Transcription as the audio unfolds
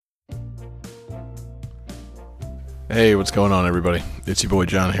Hey, what's going on, everybody? It's your boy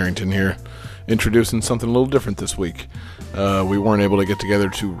John Harrington here, introducing something a little different this week. We weren't able to get together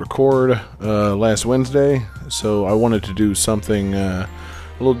to record last Wednesday, so I wanted to do something a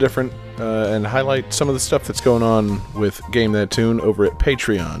little different and highlight some of the stuff that's going on with Game That Tune over at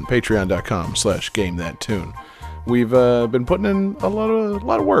Patreon, patreon.com/GameThatTune. We've been putting in a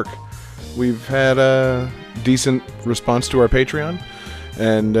lot of work. We've had a decent response to our Patreon,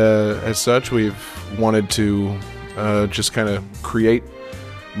 and as such, we've wanted to just kind of create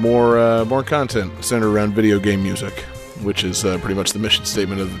more content centered around video game music, which is pretty much the mission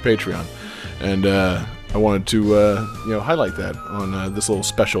statement of the Patreon. And I wanted to highlight that on this little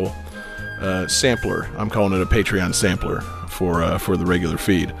special sampler. I'm calling it a Patreon sampler for the regular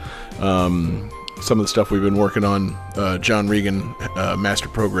feed. Some of the stuff we've been working on, John Regan, master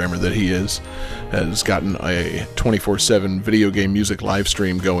programmer that he is, has gotten a 24/7 video game music live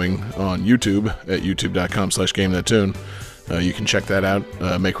stream going on YouTube at youtube.com/GameThatTune. You can check that out,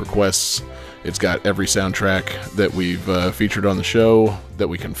 make requests. It's got every soundtrack that we've featured on the show that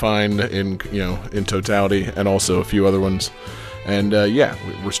we can find in totality, and also a few other ones. And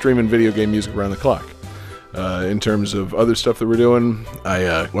we're streaming video game music around the clock. In terms of other stuff that we're doing,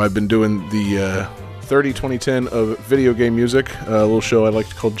 I've been doing the 30-20-10 of video game music, a little show I like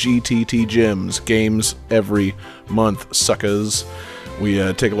to call GTT Gems, Games Every Month, Suckers. We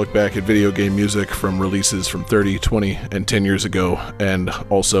take a look back at video game music from releases from 30, 20, and 10 years ago, and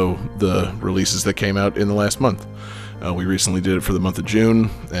also the releases that came out in the last month. We recently did it for the month of June,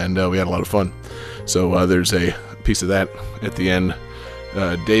 and we had a lot of fun. So there's a piece of that at the end.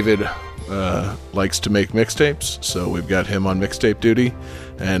 David likes to make mixtapes, so we've got him on mixtape duty.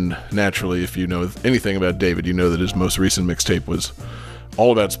 And naturally, if you know anything about David, you know that his most recent mixtape was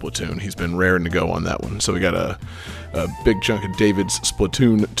all about Splatoon. He's been raring to go on that one. So we got a big chunk of David's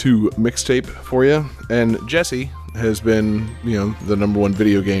Splatoon 2 mixtape for you. And Jesse has been, the number one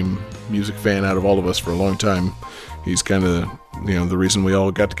video game music fan out of all of us for a long time. He's kind of, the reason we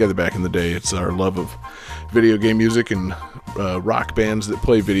all got together back in the day. It's our love of video game music and rock bands that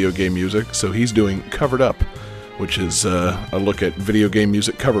play video game music. So he's doing Covered Up, which is a look at video game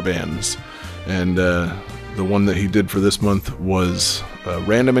music cover bands. And the one that he did for this month was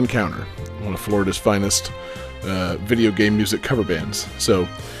Random Encounter, one of Florida's finest video game music cover bands. So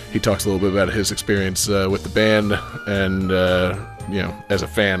he talks a little bit about his experience with the band and, as a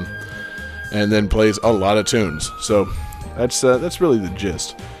fan, and then plays a lot of tunes. So that's really the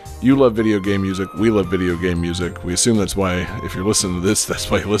gist. You love video game music. We love video game music. We assume that's why, if you're listening to this, that's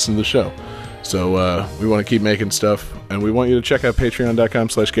why you listen to the show. So we want to keep making stuff, and we want you to check out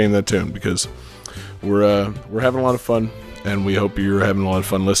patreon.com/GameThatTune, because we're having a lot of fun, and we hope you're having a lot of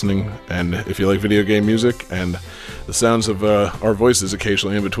fun listening. And if you like video game music and the sounds of our voices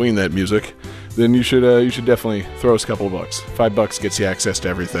occasionally in between that music, then you should definitely throw us a couple of bucks. $5 gets you access to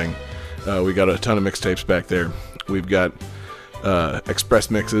everything. We got a ton of mixtapes back there. We've got express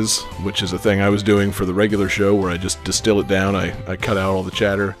mixes, which is a thing I was doing for the regular show, where I just distill it down. I cut out all the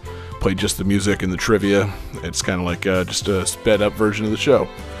chatter, play just the music and the trivia. It's kind of like just a sped up version of the show,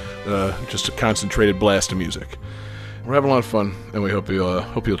 just a concentrated blast of music. We're having a lot of fun, and we hope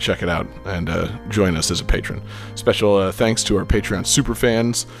you'll check it out and join us as a patron. Special thanks to our Patreon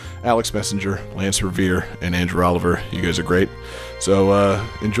superfans, Alex Messenger, Lance Revere, and Andrew Oliver. You guys are great. So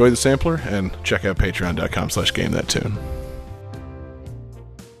enjoy the sampler and check out patreon.com/GameThatTune.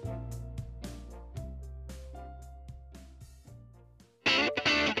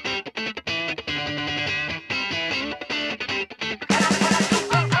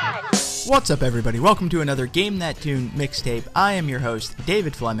 What's up, everybody? Welcome to another Game That Tune mixtape. I am your host,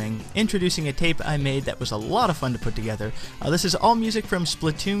 David Fleming, introducing a tape I made that was a lot of fun to put together. This is all music from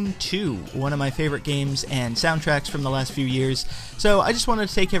Splatoon 2, one of my favorite games and soundtracks from the last few years. So I just wanted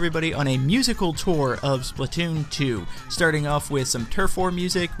to take everybody on a musical tour of Splatoon 2. Starting off with some Turf War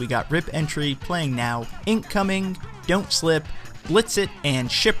music, we got Rip Entry, Playing Now, Ink Coming, Don't Slip, Blitz It, and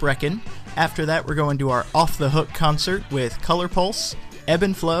Shipwreckin'. After that, we're going to our Off the Hook concert with Color Pulse, Ebb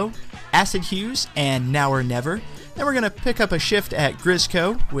and Flow, Acid Hues, and Now or Never. Then we're going to pick up a shift at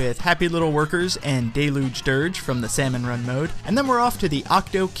Grisco with Happy Little Workers and Deluge Dirge from the Salmon Run mode. And then we're off to the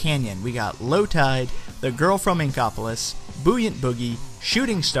Octo Canyon. We got Low Tide, The Girl from Inkopolis, Buoyant Boogie,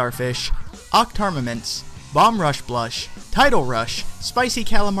 Shooting Starfish, Octarmaments, Bomb Rush Blush, Tidal Rush, Spicy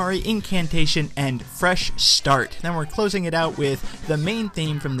Calamari Incantation, and Fresh Start. Then we're closing it out with the main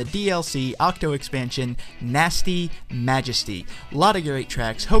theme from the DLC Octo expansion, Nasty Majesty. A lot of great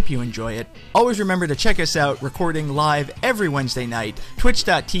tracks, hope you enjoy it. Always remember to check us out, recording live every Wednesday night,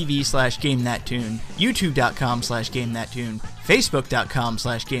 twitch.tv/GameThatTune, youtube.com/GameThatTune,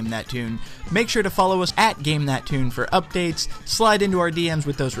 facebook.com/GameThatTune. Make sure to follow us at GameThatTune for updates. Slide into our DMs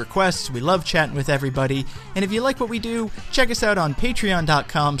with those requests. We love chatting with everybody. And if you like what we do, check us out on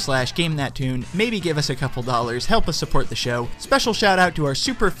patreon.com/GameThatTune. Maybe give us a couple dollars. Help us support the show. Special shout out to our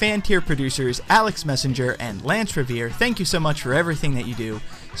super fan tier producers, Alex Messenger and Lance Revere. Thank you so much for everything that you do.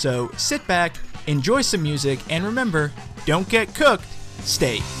 So sit back, enjoy some music, and remember, don't get cooked.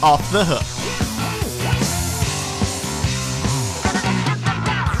 Stay off the hook.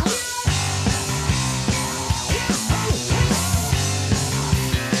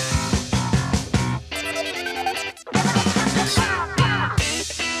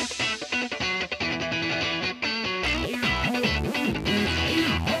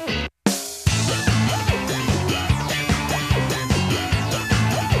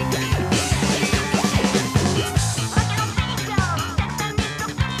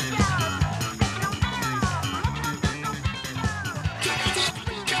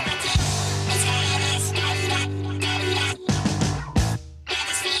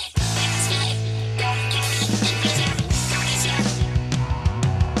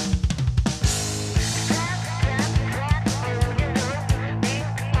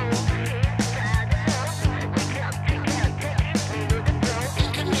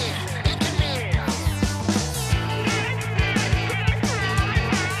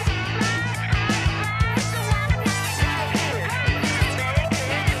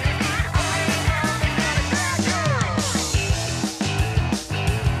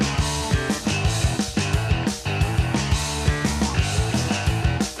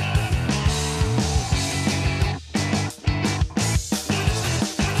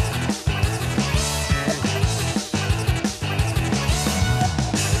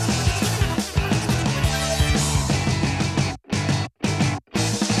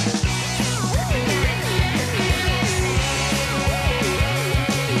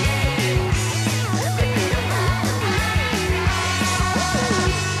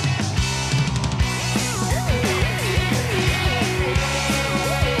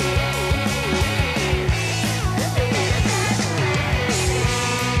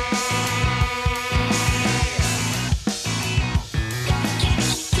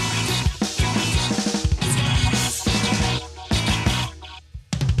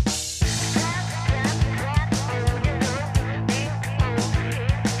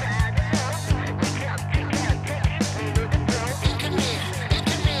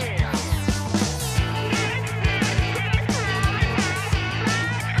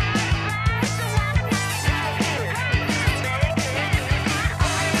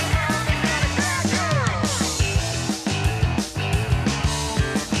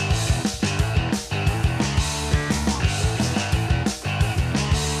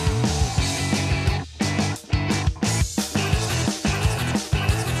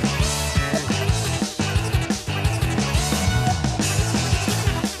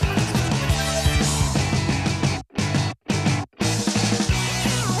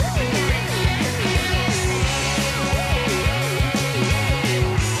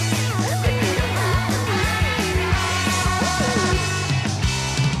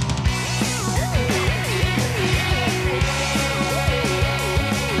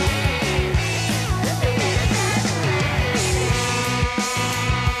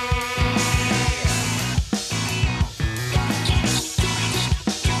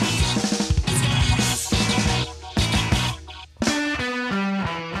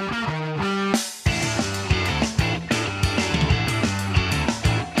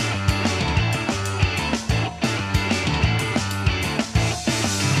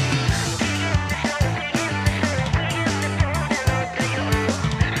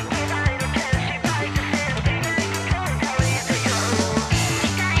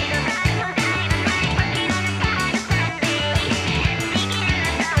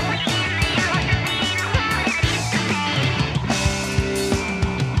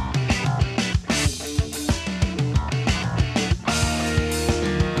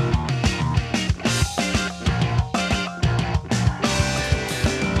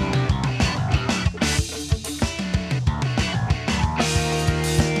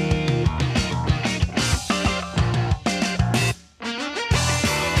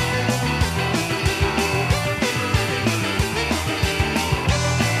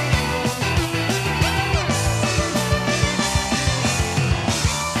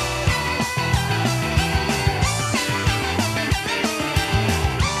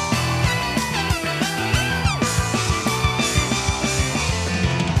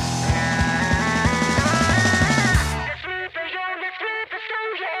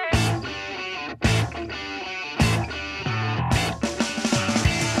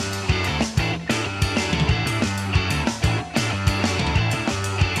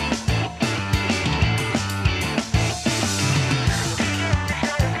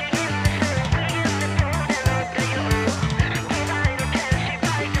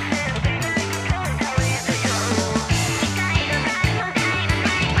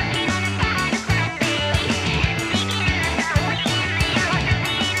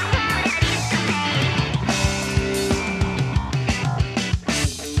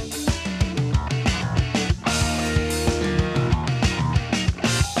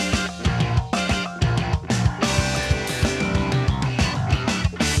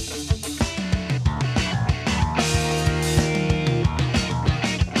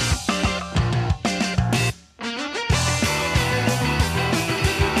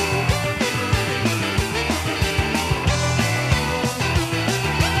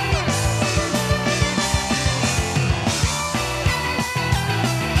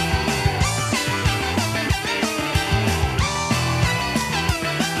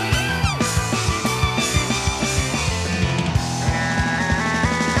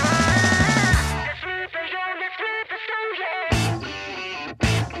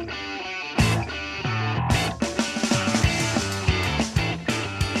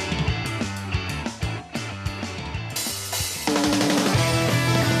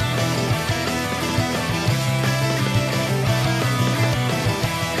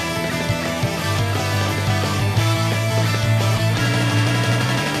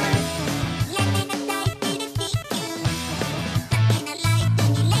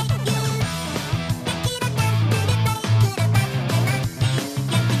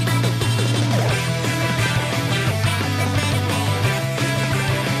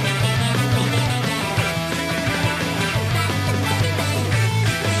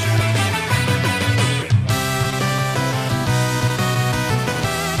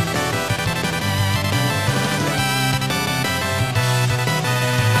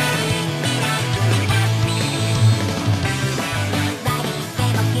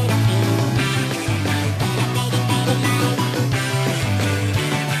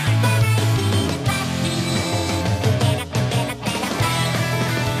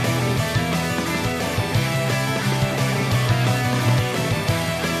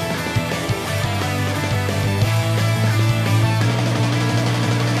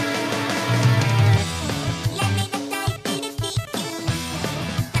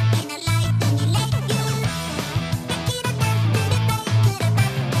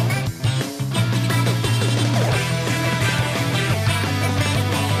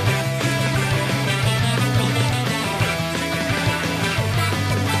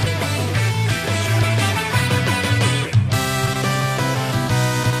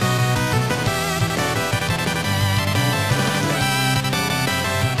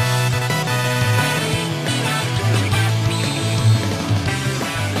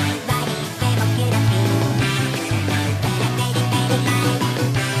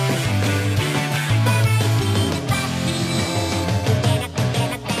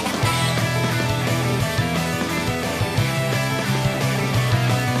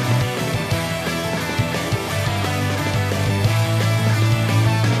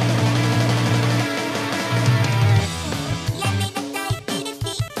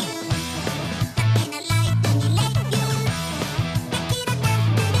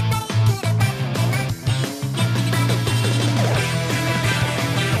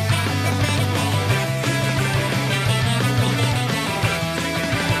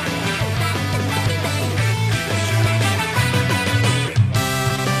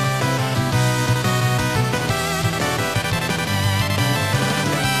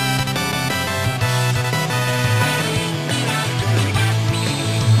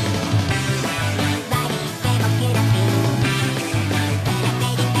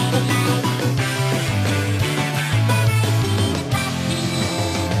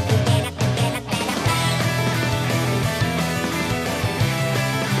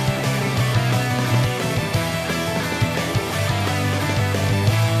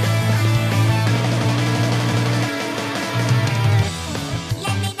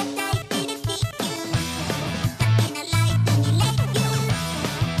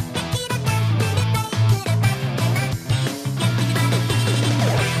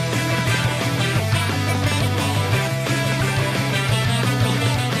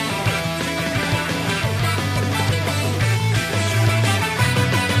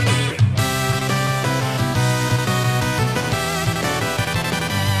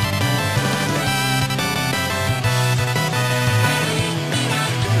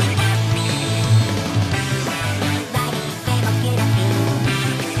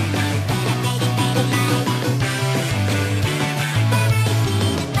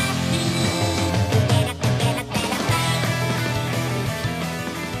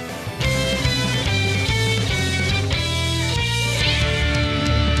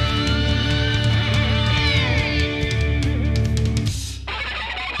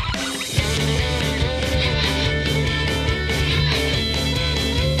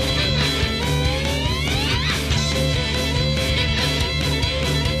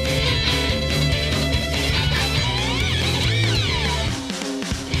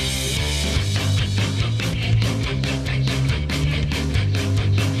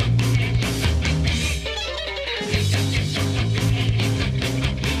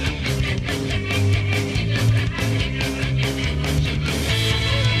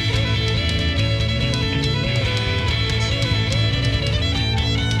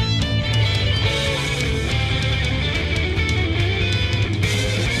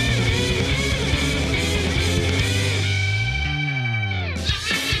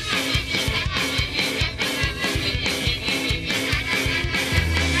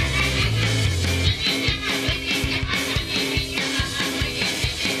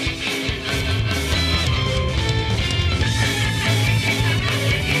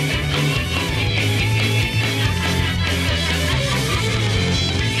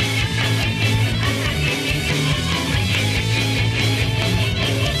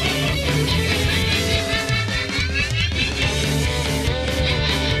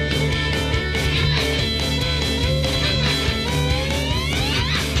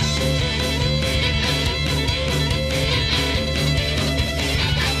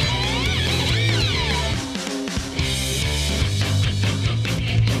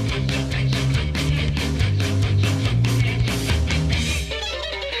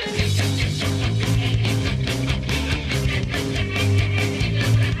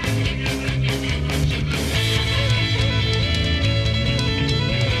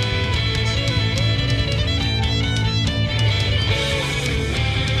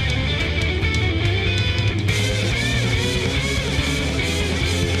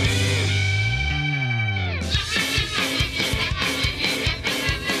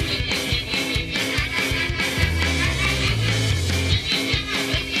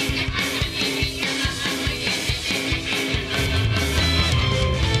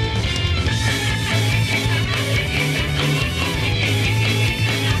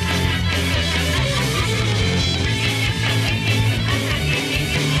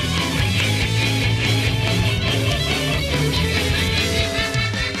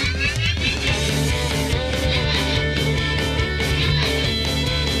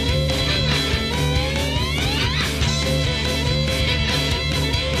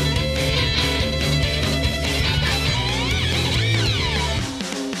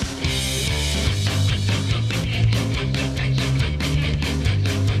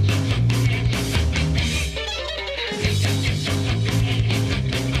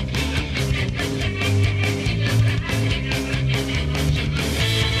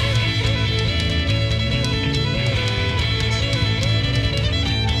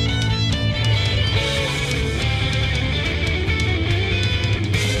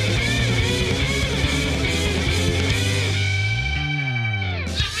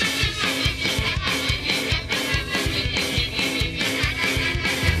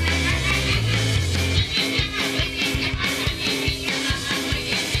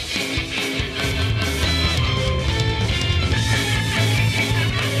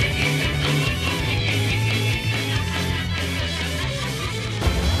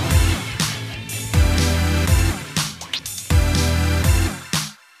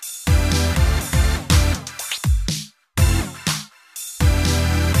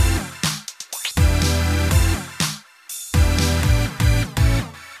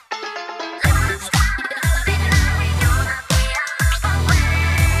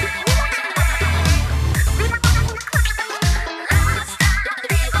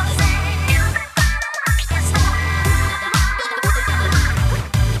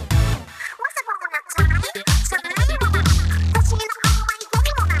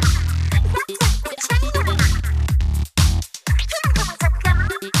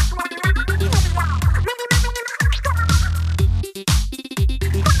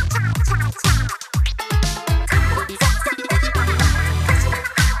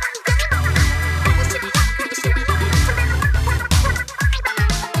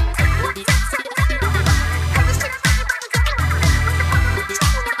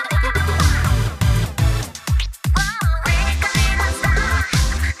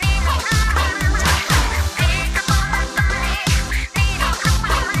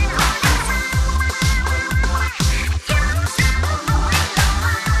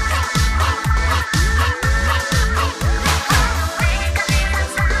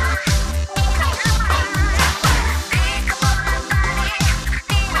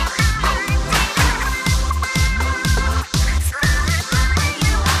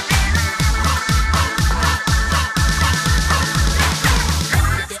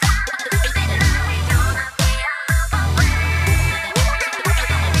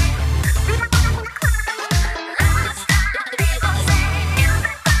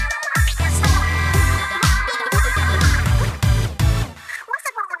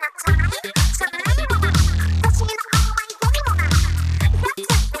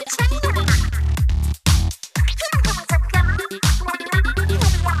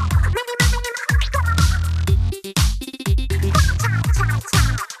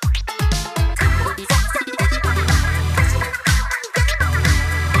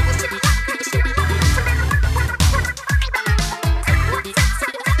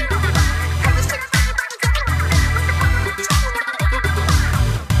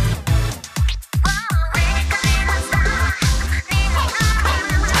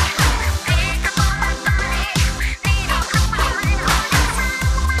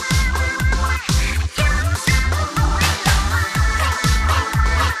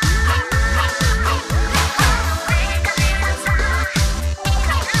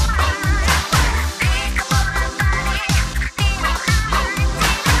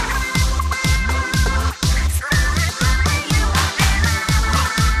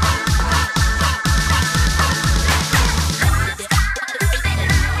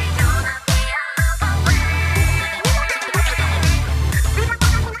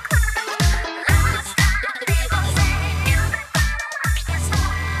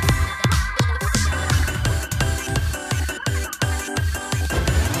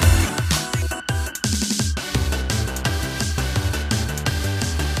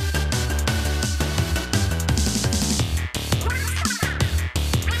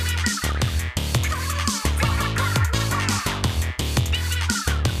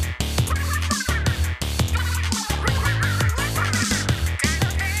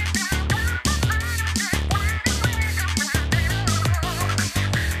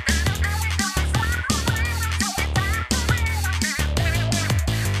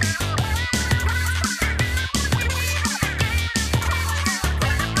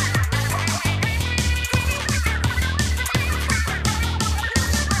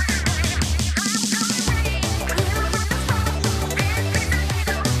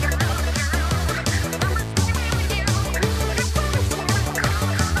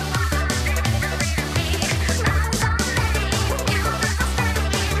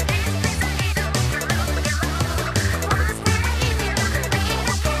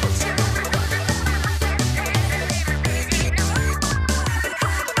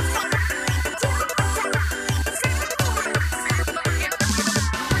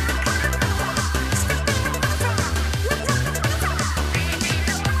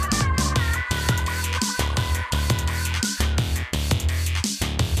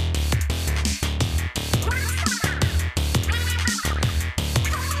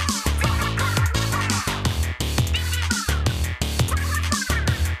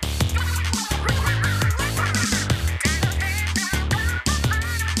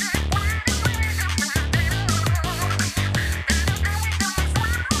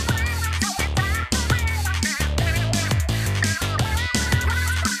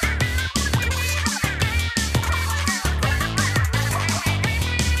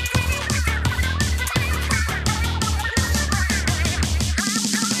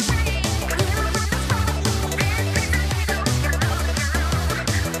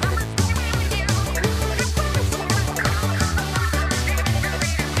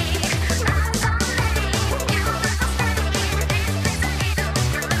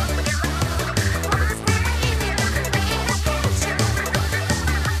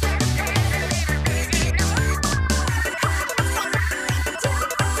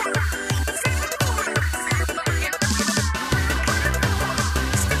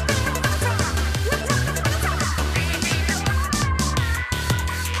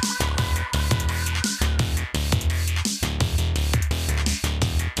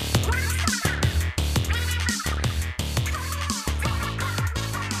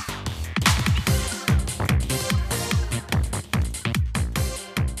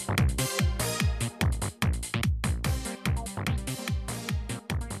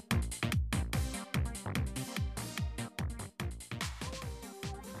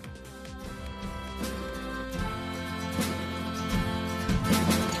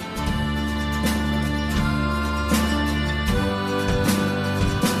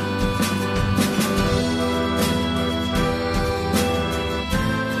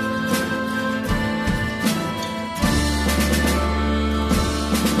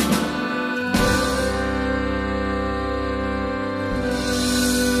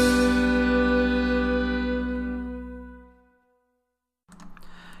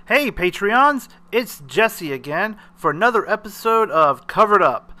 Hey Patreons, it's Jesse again for another episode of Covered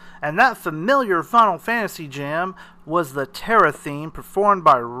Up, and that familiar Final Fantasy jam was the Terra theme performed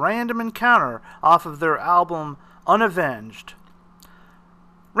by Random Encounter off of their album Unavenged.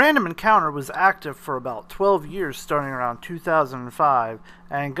 Random Encounter was active for about 12 years starting around 2005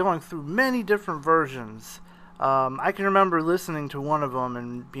 and going through many different versions. I can remember listening to one of them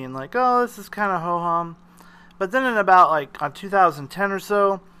and being like, oh, this is kind of ho-hum. But then in about 2010 or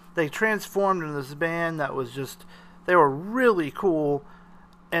so, they transformed into this band that was just, they were really cool,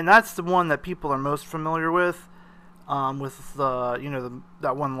 and that's the one that people are most familiar with the,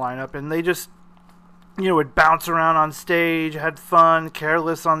 that one lineup, and they just, would bounce around on stage, had fun,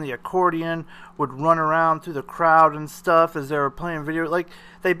 careless on the accordion, would run around through the crowd and stuff as they were playing video.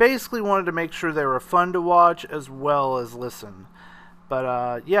 They basically wanted to make sure they were fun to watch as well as listen.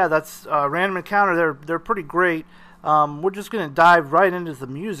 But, that's Random Encounter. They're pretty great. We're just going to dive right into the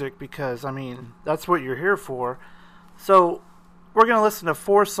music because, that's what you're here for. So, we're going to listen to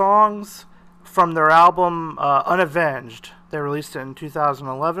 4 songs from their album Unavenged. They released it in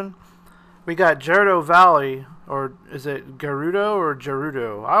 2011. We got Gerudo Valley, or is it Gerudo or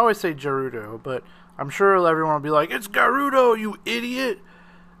Gerudo? I always say Gerudo, but I'm sure everyone will be like, it's Gerudo, you idiot!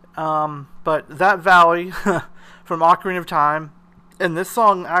 But that Valley from Ocarina of Time. And this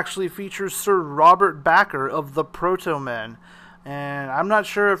song actually features Sir Robert Backer of the Proto-Men. And I'm not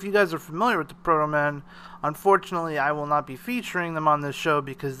sure if you guys are familiar with the Proto-Men. Unfortunately, I will not be featuring them on this show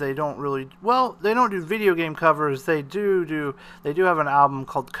because they don't do video game covers. They do have an album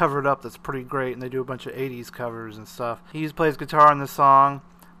called Covered Up that's pretty great, and they do a bunch of 80s covers and stuff. He plays guitar on this song.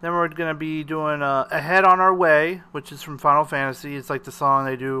 Then we're going to be doing Ahead on Our Way, which is from Final Fantasy. It's like the song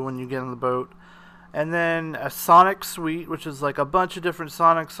they do when you get on the boat. And then a Sonic Suite, which is like a bunch of different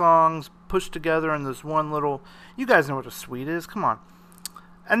Sonic songs pushed together in this one little... You guys know what a suite is, come on.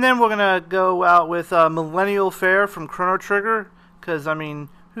 And then we're going to go out with Millennial Fair from Chrono Trigger, because,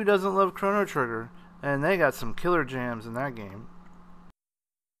 who doesn't love Chrono Trigger? And they got some killer jams in that game.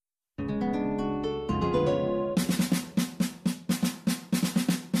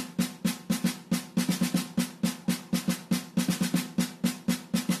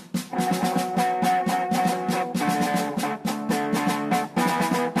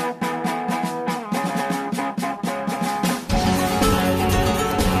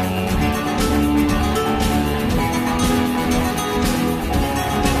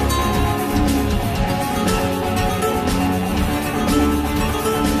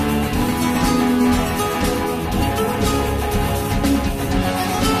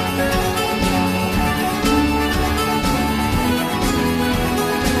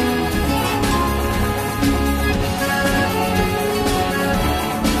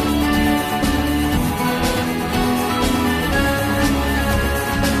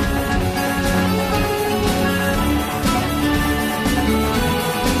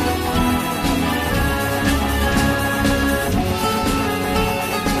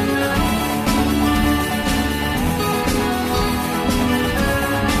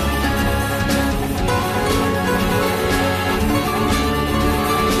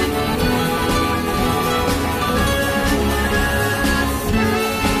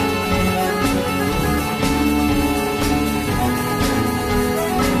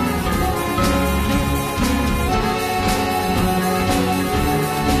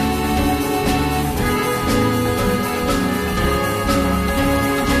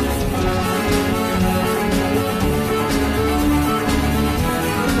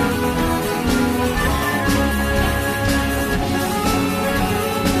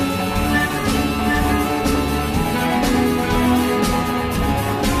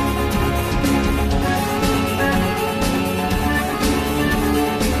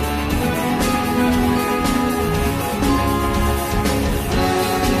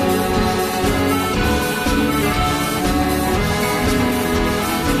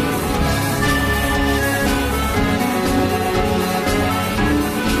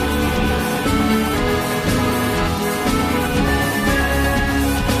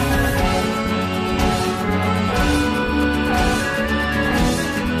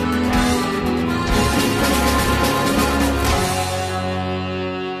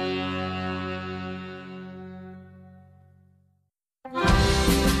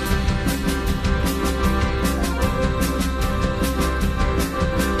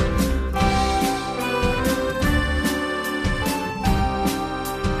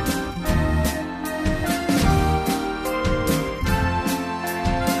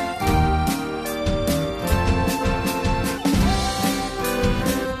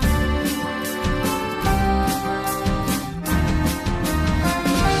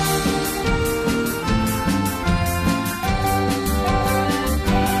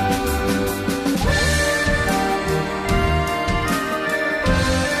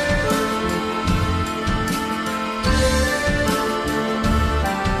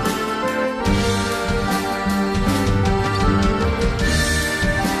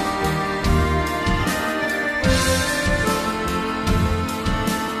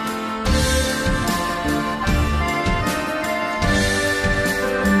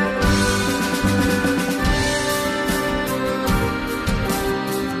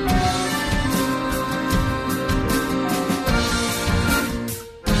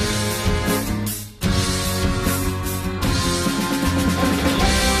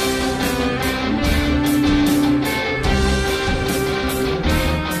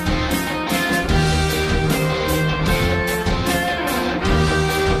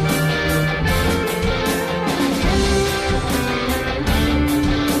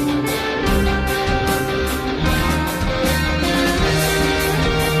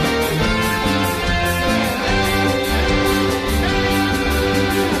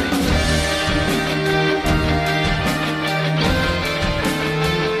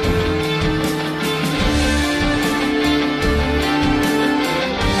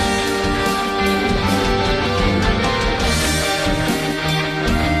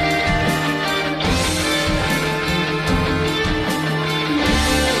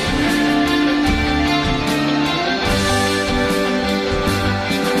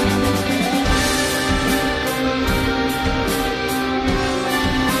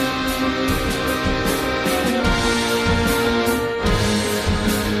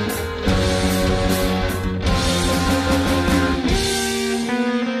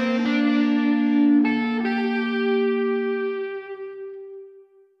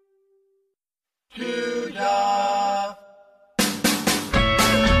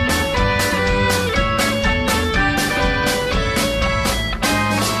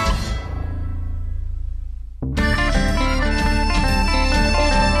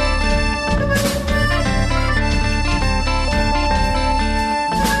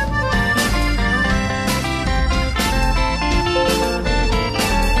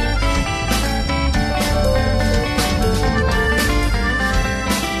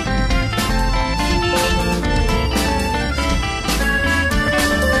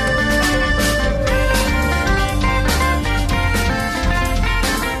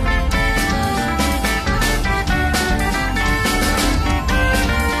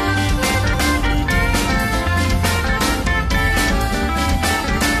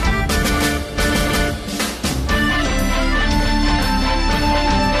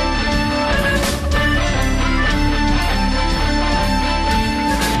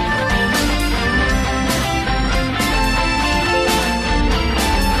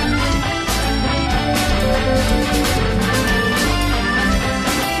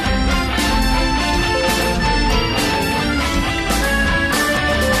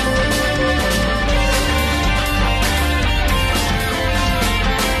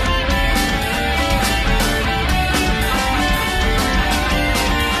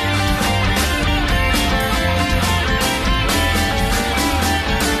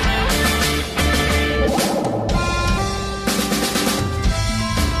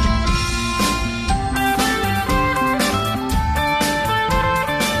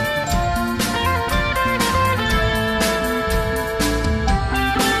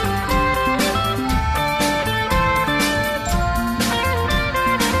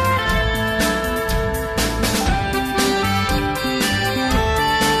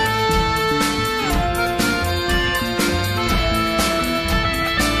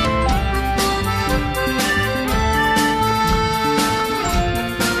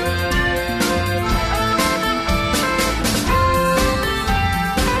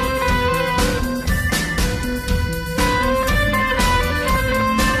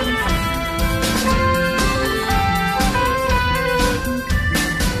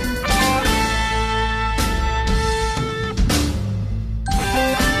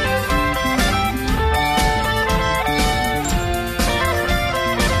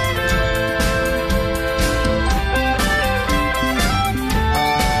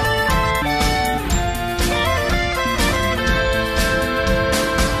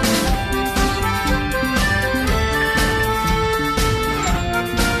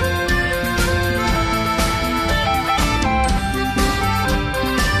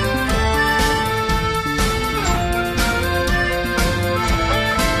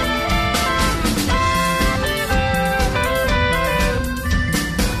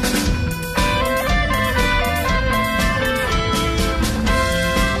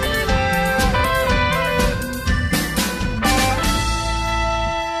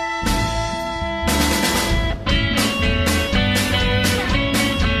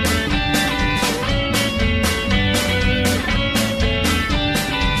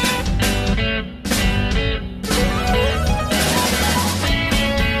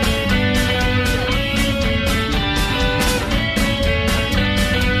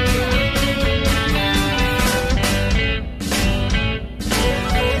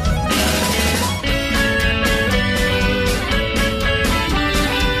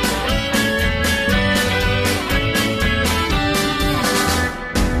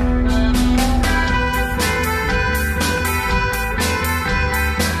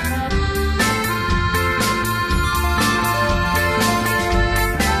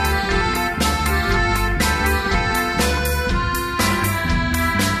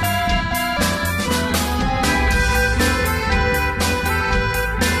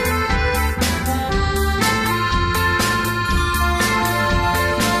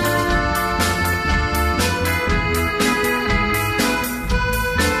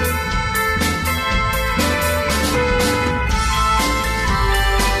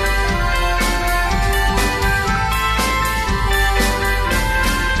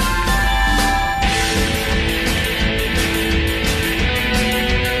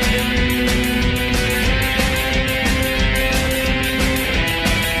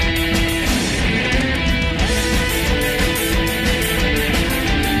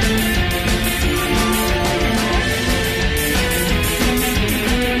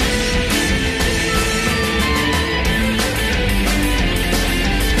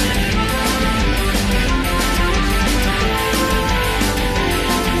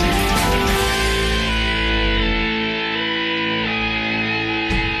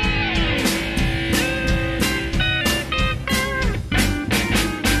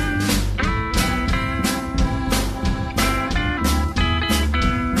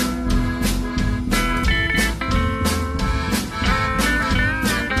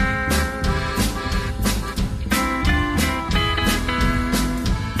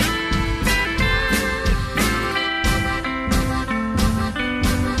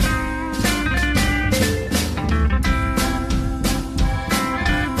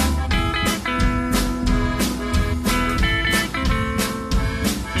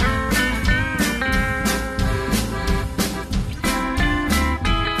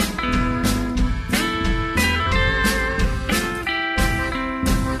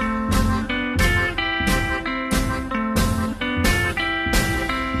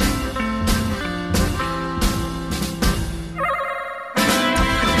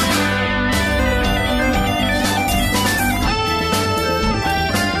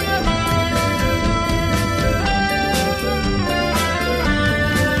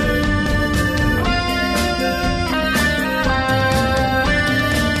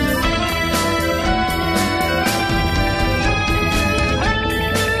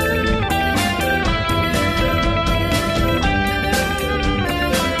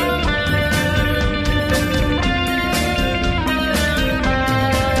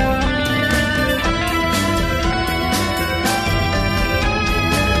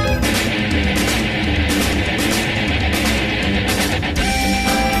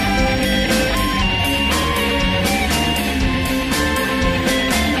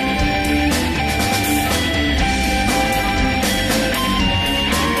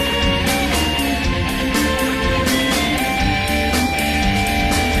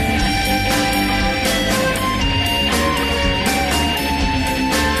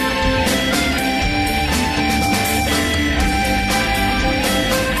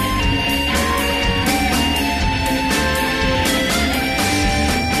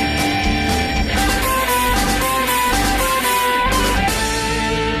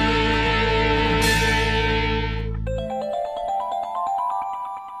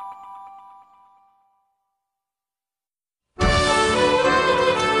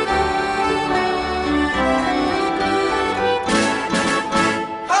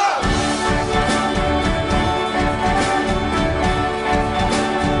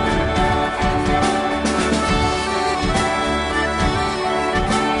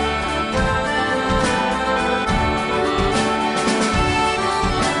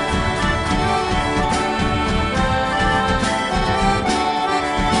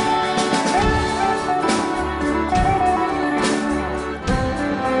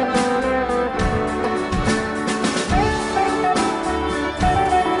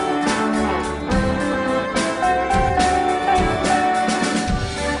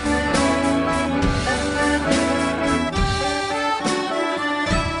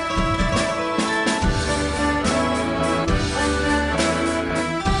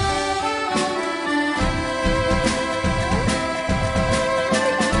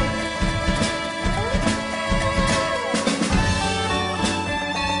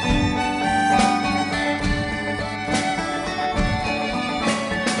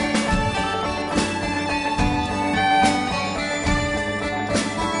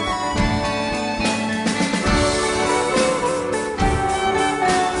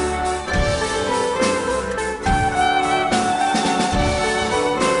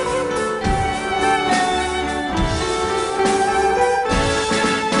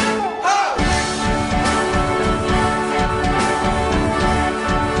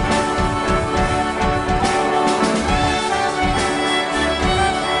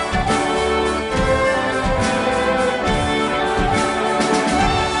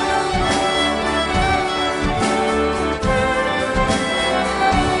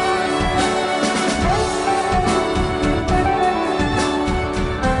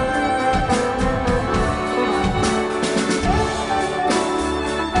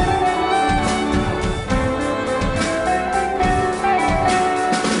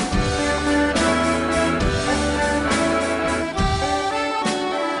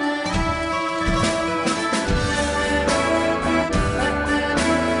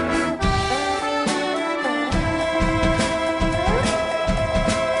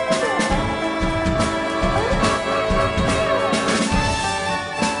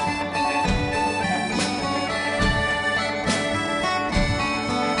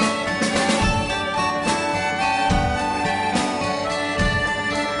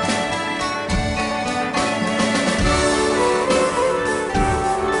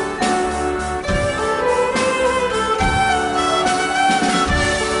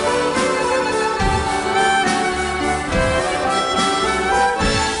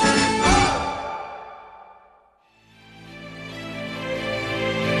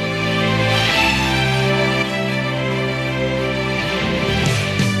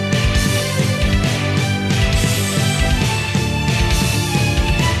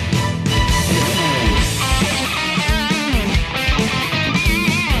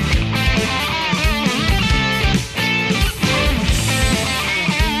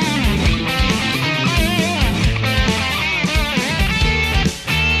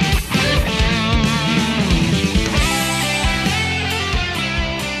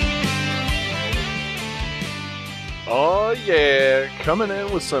 Oh yeah, coming in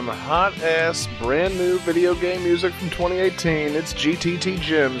with some hot-ass, brand-new video game music from 2018, it's GTT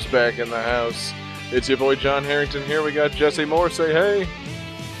Gems back in the house. It's your boy John Harrington here, we got Jesse Moore, say hey.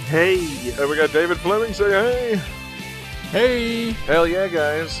 Hey. And we got David Fleming, say hey. Hey! Hell yeah,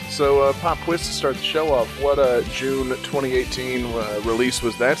 guys. So, pop quiz to start the show off. What June 2018 release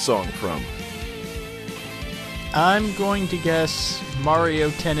was that song from? I'm going to guess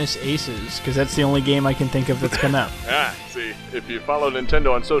Mario Tennis Aces, because that's the only game I can think of that's come out. See, if you follow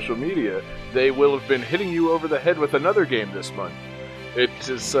Nintendo on social media, they will have been hitting you over the head with another game this month. It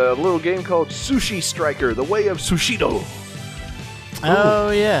is a little game called Sushi Striker, The Way of Sushido. Oh,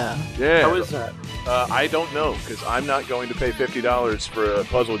 yeah. Yeah. How is that? I don't know, because I'm not going to pay $50 for a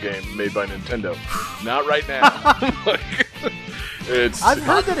puzzle game made by Nintendo. Not right now. I've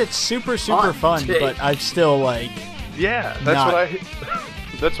heard that it's super fun, but I've still, yeah,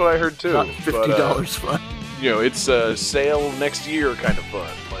 that's what I heard too. Not $50 fun. You know, it's a sale next year kind of fun.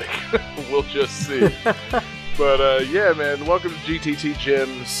 We'll just see. But, yeah, man, welcome to GTT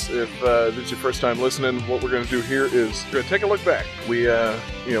Gems. If this is your first time listening, what we're going to do here is we're going to take a look back. We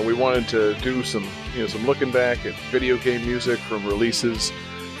wanted to do some looking back at video game music from releases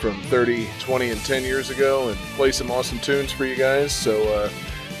from 30, 20, and 10 years ago and play some awesome tunes for you guys. So,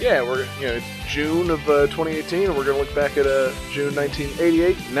 yeah, it's June of 2018, and we're going to look back at June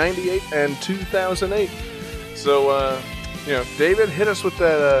 1988, 98, and 2008. So, David, hit us with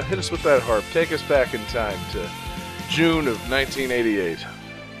that harp. Take us back in time to June of 1988.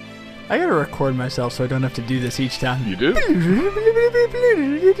 I gotta record myself so I don't have to do this each time. You do?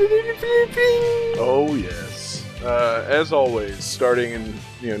 Oh yes. As always, starting in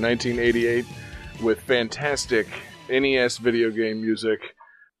 1988 with fantastic NES video game music.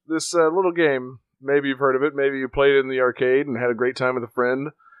 This little game, maybe you've heard of it, maybe you played it in the arcade and had a great time with a friend.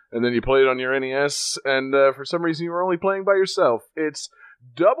 And then you played it on your NES, and for some reason you were only playing by yourself. It's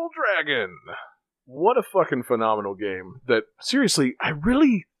Double Dragon! What a fucking phenomenal game. That, seriously, I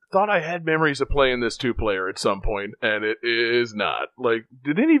really thought I had memories of playing this two-player at some point, and it is not.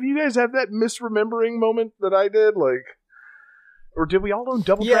 Did any of you guys have that misremembering moment that I did? Or did we all own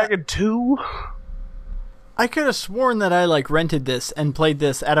Double Dragon 2? I could have sworn that I, rented this and played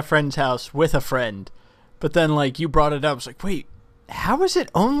this at a friend's house with a friend. But then, you brought it up. I was like, wait. How is it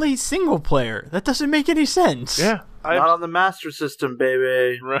only single player? That doesn't make any sense. Yeah. Not on the Master System,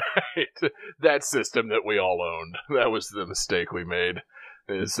 baby. Right. That system that we all owned. That was the mistake we made.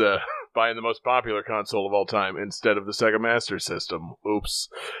 Is buying the most popular console of all time instead of the Sega Master System. Oops.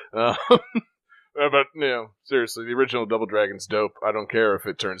 But, seriously, the original Double Dragon's dope. I don't care if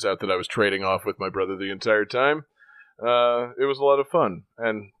it turns out that I was trading off with my brother the entire time. It was a lot of fun.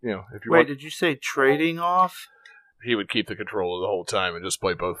 And, if you did you say trading off? He would keep the controller the whole time and just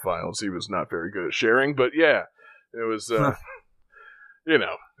play both files. He was not very good at sharing, but yeah, it was, it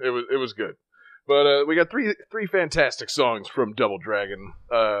was good. But we got three fantastic songs from Double Dragon,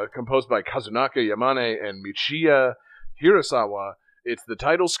 composed by Kazunaka Yamane and Michiya Hirasawa. It's the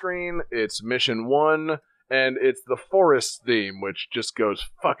title screen, it's Mission 1, and it's the forest theme, which just goes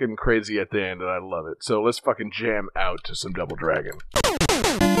fucking crazy at the end, and I love it. So let's fucking jam out to some Double Dragon.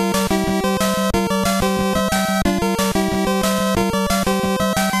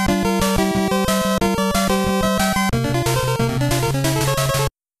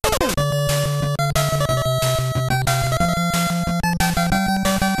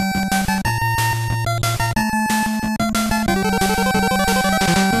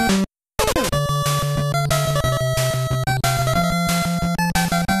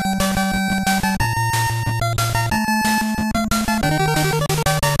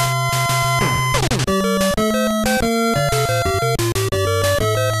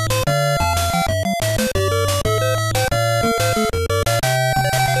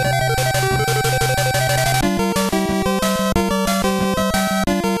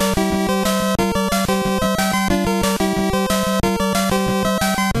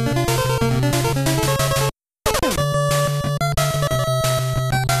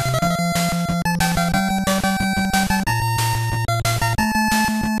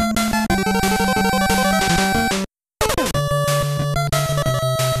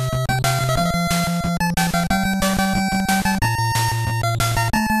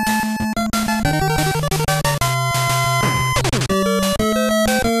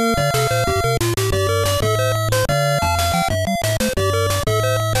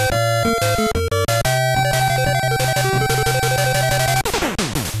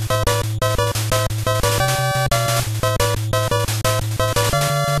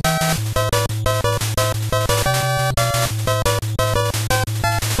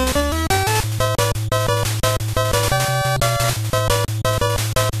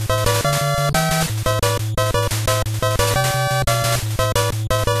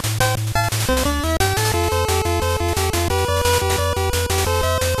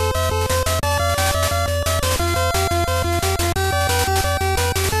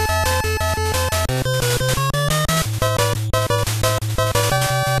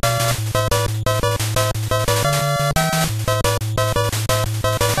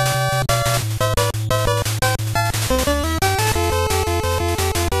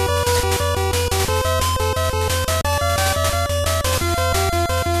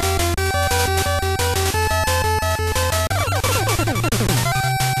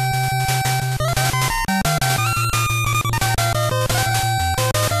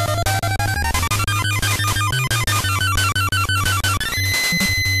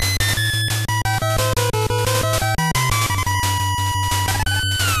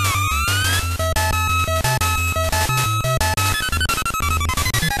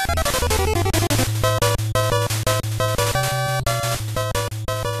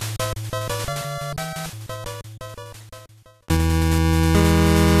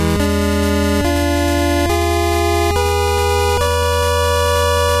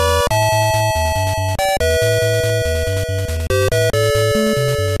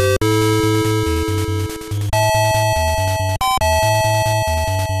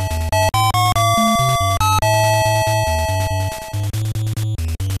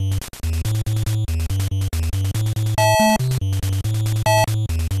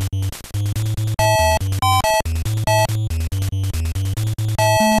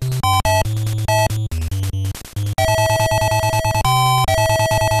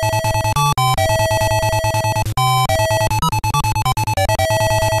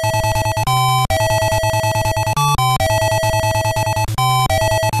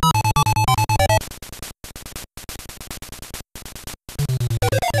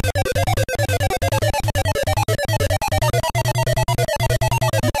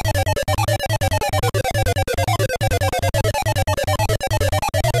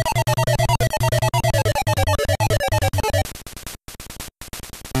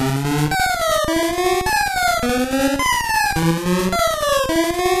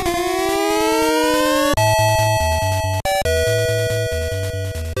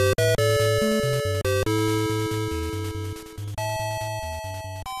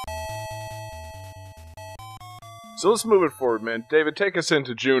 So let's move it forward, man. David, take us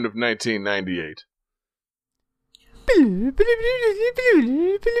into June of 1998.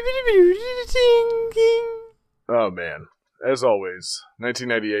 Oh, man. As always,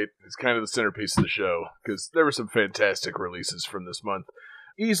 1998 is kind of the centerpiece of the show, because there were some fantastic releases from this month.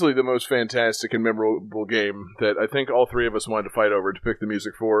 Easily the most fantastic and memorable game that I think all three of us wanted to fight over to pick the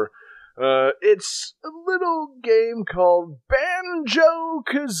music for. It's a little game called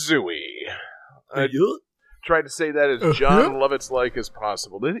Banjo-Kazooie. I tried to say that as John Lovitz-like as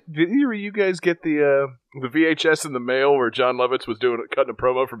possible. Did either of you guys get the VHS in the mail where John Lovitz was cutting a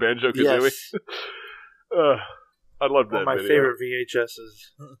promo for Banjo-Kazooie? Yes. I love that One of my video. favorite VHSs.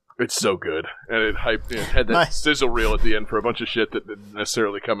 It's so good. And it had that sizzle reel at the end for a bunch of shit that didn't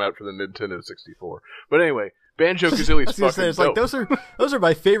necessarily come out for the Nintendo 64. But anyway, Banjo-Kazooie's fucking dope. Like, those are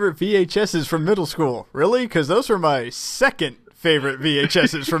my favorite VHSs from middle school. Really? Because those were my second favorite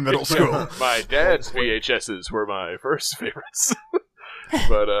VHSs from middle school. My dad's VHSs were my first favorites.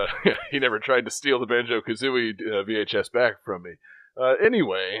 But he never tried to steal the Banjo-Kazooie VHS back from me.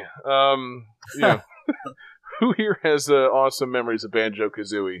 Anyway, who here has awesome memories of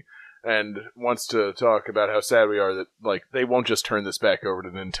Banjo-Kazooie and wants to talk about how sad we are that, like, they won't just turn this back over to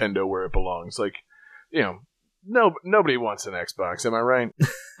Nintendo where it belongs? Like, nobody wants an Xbox, am I right?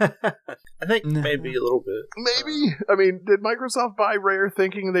 I think maybe a little bit. Maybe? I mean, did Microsoft buy Rare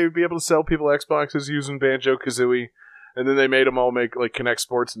thinking they would be able to sell people Xboxes using Banjo-Kazooie? And then they made them all make, like, Kinect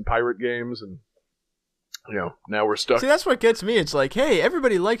Sports and pirate games, and now we're stuck. See, that's what gets me. It's like, hey,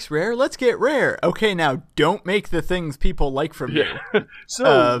 everybody likes Rare. Let's get Rare. Okay, now don't make the things people like from you.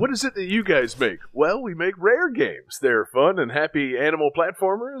 So, what is it that you guys make? Well, we make Rare games. They're fun and happy animal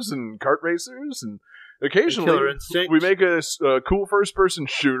platformers and kart racers, and occasionally we make a cool first-person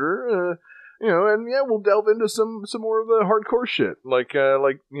shooter. And we'll delve into some more of the hardcore shit, like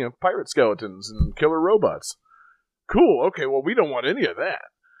pirate skeletons and killer robots. Cool. Okay. Well, we don't want any of that.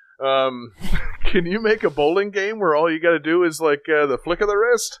 Can you make a bowling game where all you got to do is like the flick of the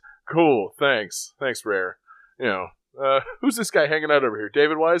wrist? Cool, thanks, Rare. Who's this guy hanging out over here?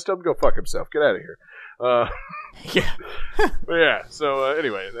 David Wise? Tell him to go fuck himself. Get out of here. Yeah. So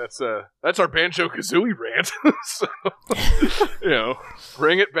anyway, that's our Banjo-Kazooie rant. So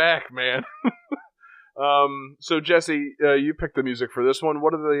bring it back, man. So Jesse, you picked the music for this one.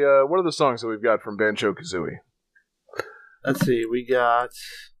 What are the songs that we've got from Banjo-Kazooie? Let's see. We got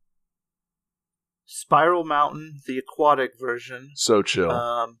Spiral Mountain, the aquatic version. So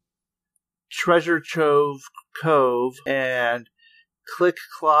chill. Treasure Trove Cove, and Click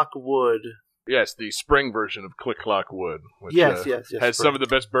Clock Wood. Yes, the spring version of Click Clock Wood. Which, yes. has some of the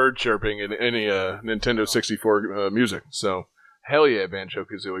best bird chirping in any Nintendo 64 music. So, hell yeah,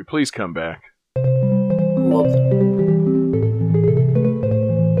 Banjo-Kazooie. Please come back. Love them.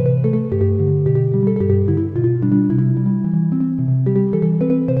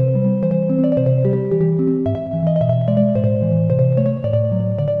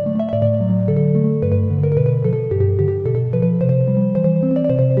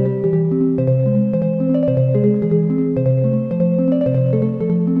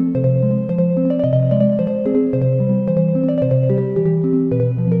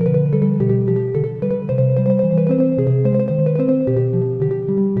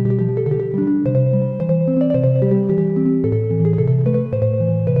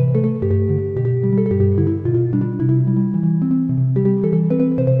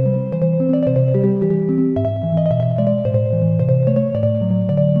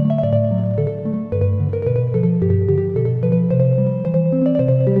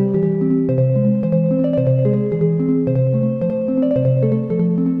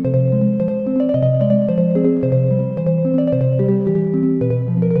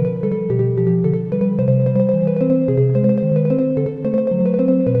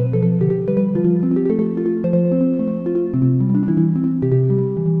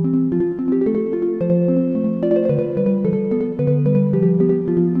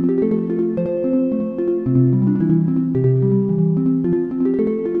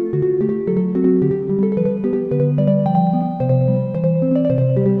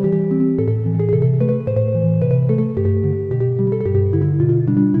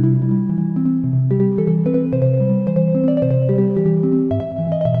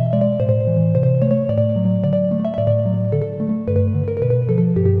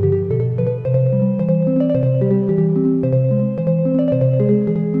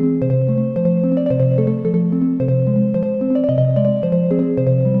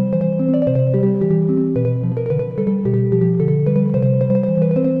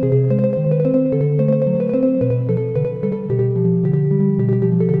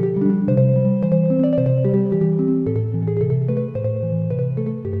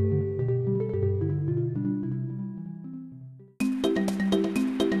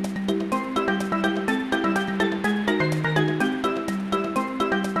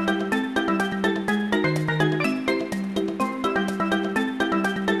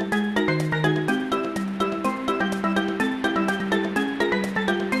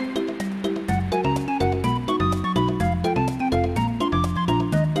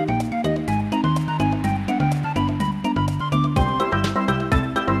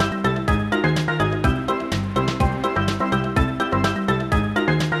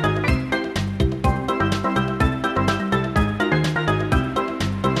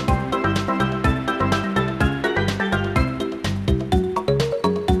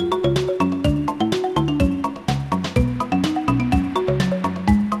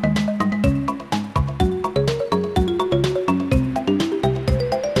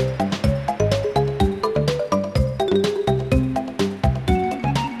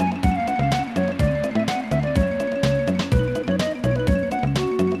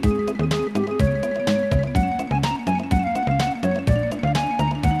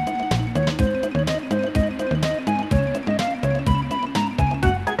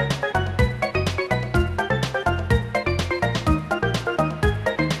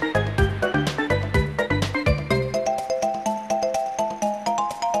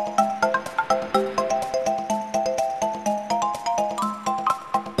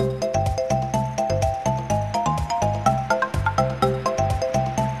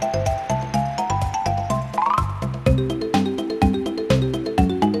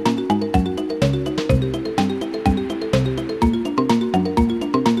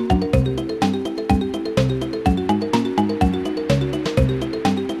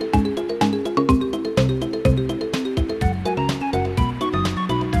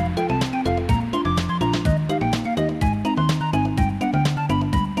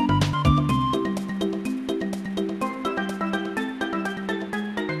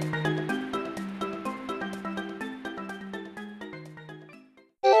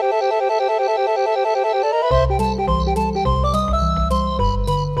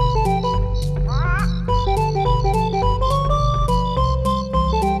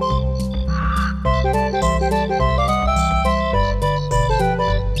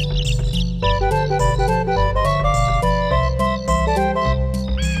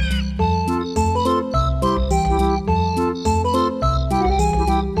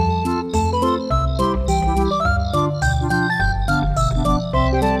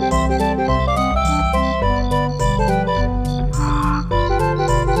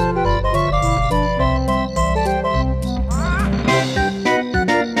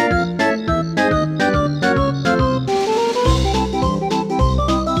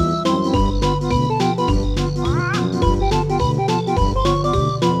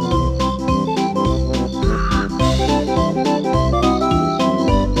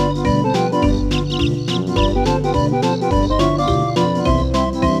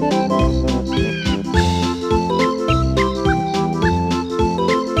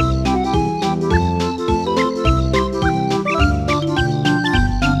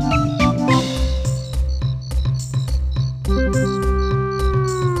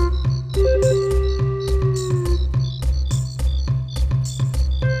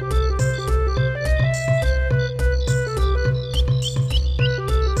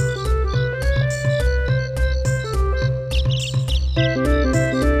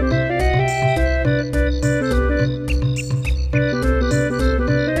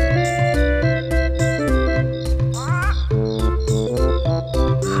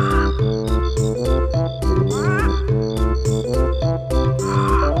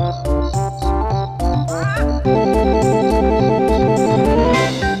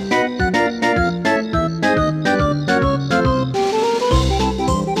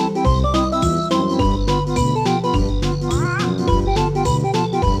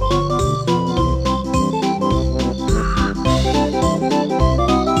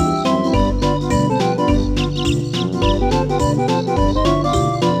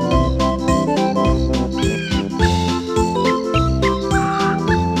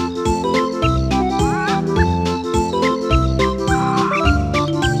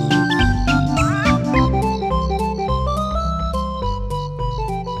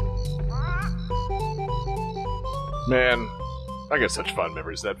 Man, I got such fond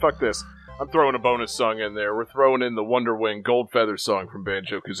memories of that. Fuck this. I'm throwing a bonus song in there. We're throwing in the Wonder Wing Gold Feather song from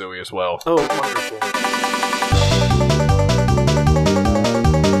Banjo-Kazooie as well. Oh, wonderful.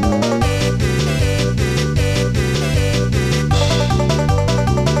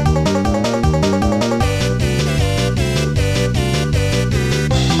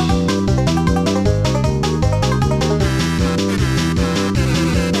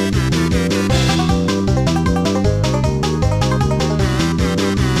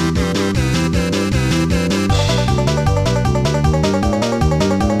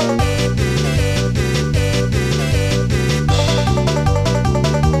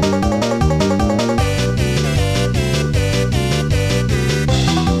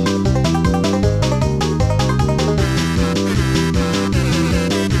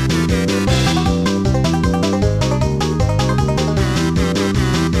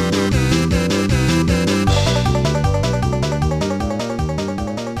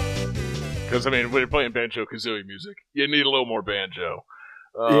 Because, I mean, when you're playing Banjo-Kazooie music, you need a little more banjo.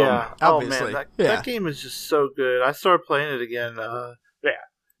 Yeah. obviously. Oh, man. Yeah. That game is just so good. I started playing it again.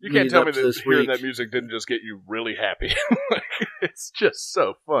 You can't tell me that hearing week. that music didn't just get you really happy. Like, it's just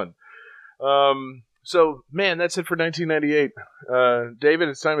so fun. So, man, that's it for 1998. David,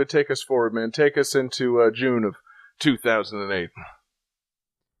 it's time to take us forward, man. Take us into June of 2008.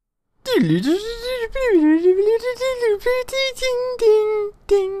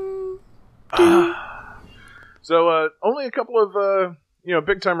 So, only a couple of,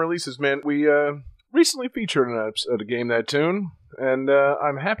 big-time releases, man. We recently featured an episode of Game That Tune, and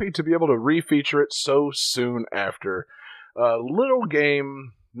I'm happy to be able to re-feature it so soon after. A little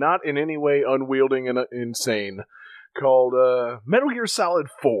game, not in any way unwielding and insane, called Metal Gear Solid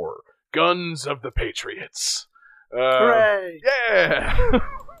 4, Guns of the Patriots. Hooray! Yeah!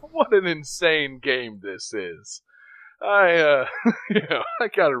 What an insane game this is. I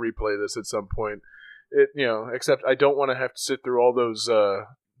gotta replay this at some point. Except I don't want to have to sit through all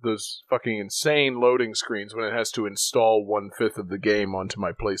those fucking insane loading screens when it has to install 1/5 of the game onto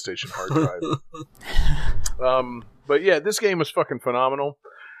my PlayStation hard drive. But yeah, this game was fucking phenomenal.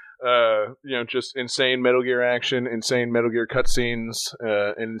 Just insane Metal Gear action, insane Metal Gear cutscenes,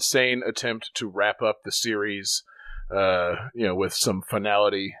 an insane attempt to wrap up the series, with some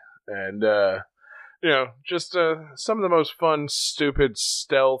finality, and just some of the most fun, stupid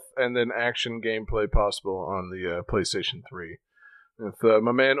stealth and then action gameplay possible on the PlayStation 3 with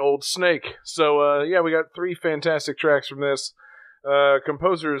my man Old Snake. So we got 3 fantastic tracks from this.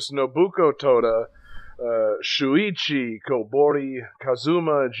 Composers Nobuko Toda, Shuichi Kobori,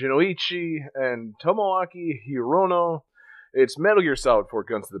 Kazuma Jinoichi, and Tomoaki Hirono. It's Metal Gear Solid 4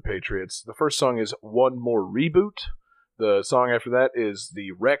 Guns of the Patriots. The first song is One More Reboot. The song after that is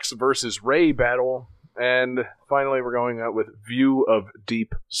the Rex versus Ray battle. And finally, we're going out with View of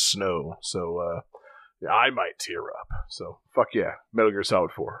Deep Snow. So, I might tear up. So, fuck yeah. Metal Gear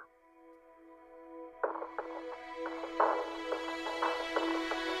Solid 4.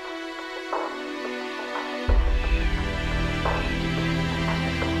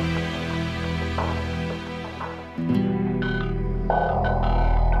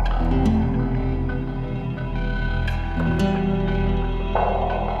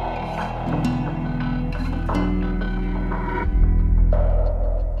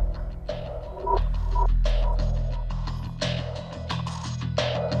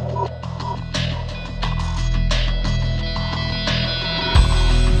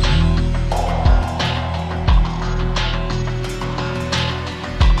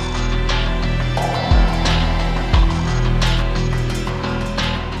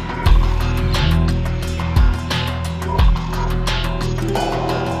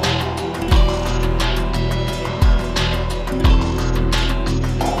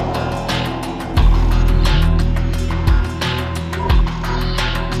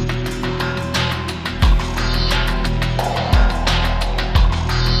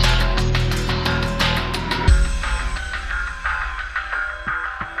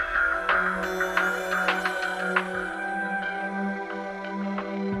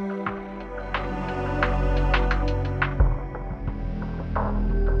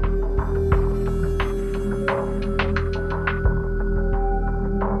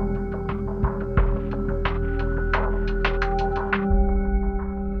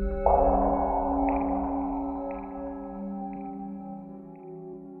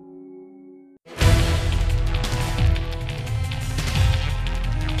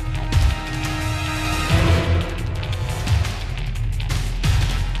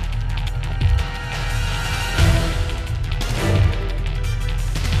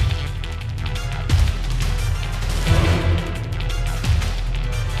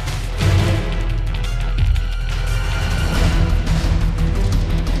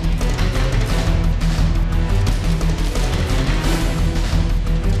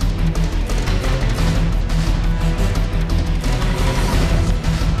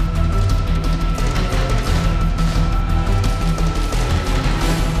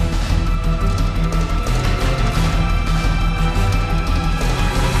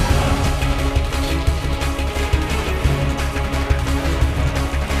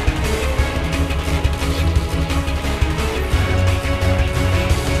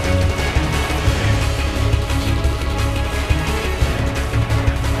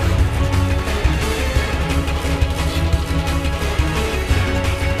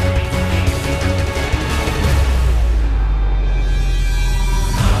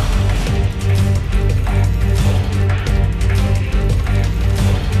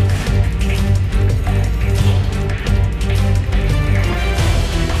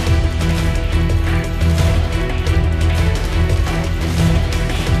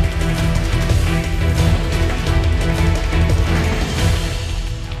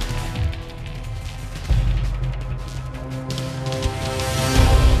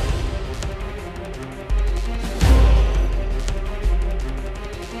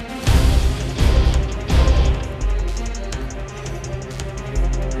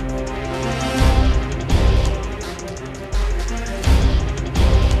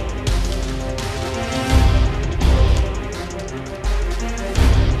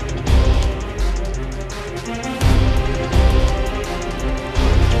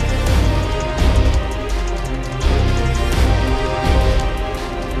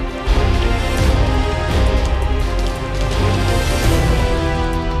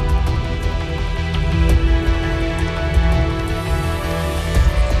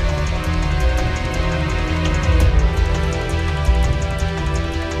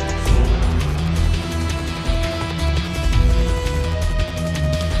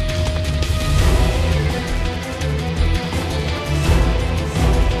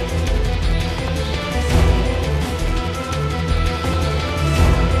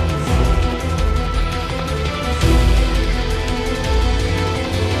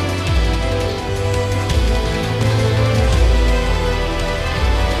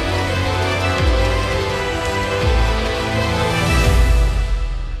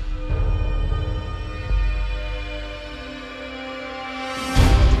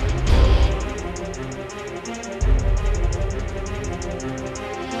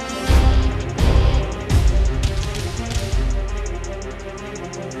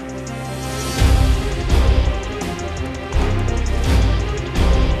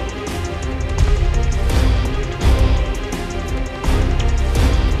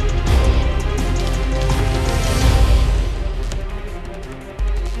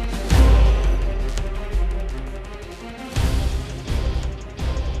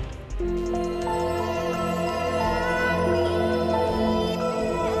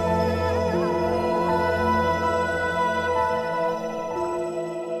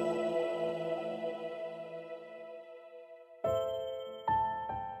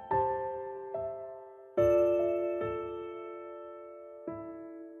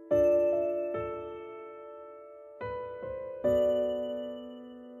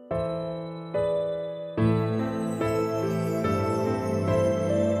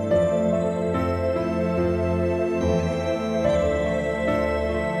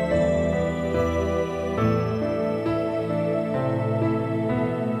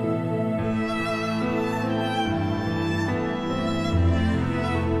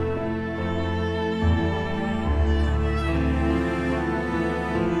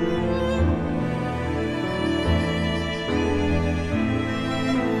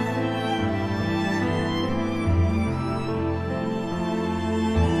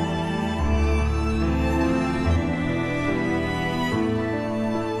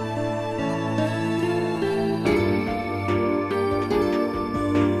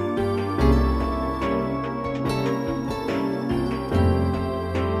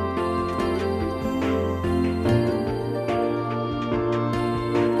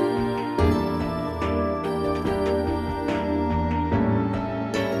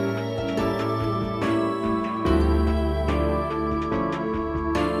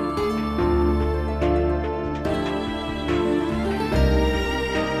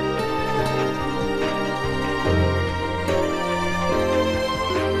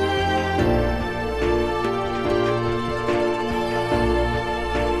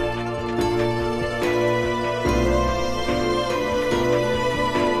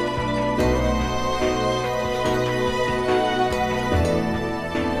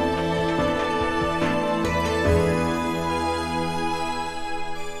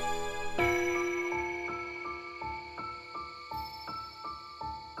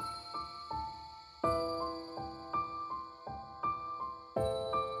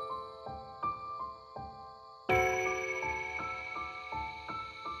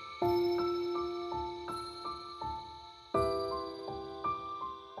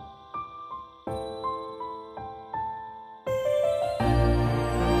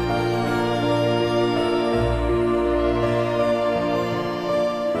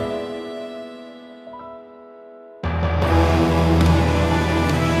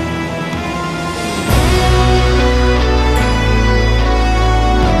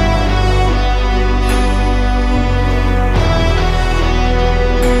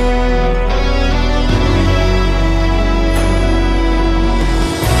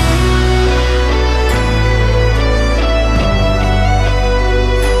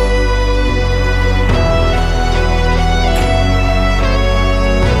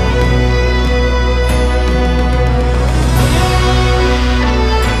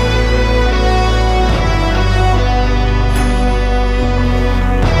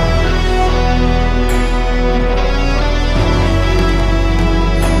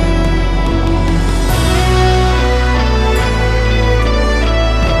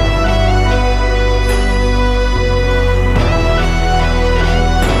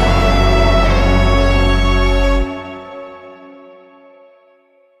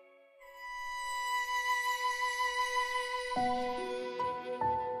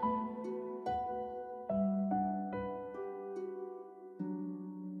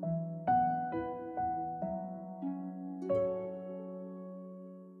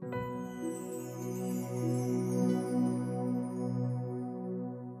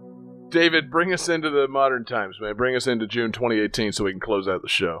 David, bring us into the modern times, man. Bring us into June 2018 so we can close out the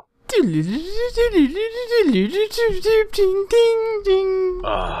show.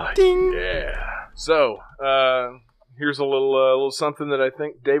 Yeah. So, here's a little something that I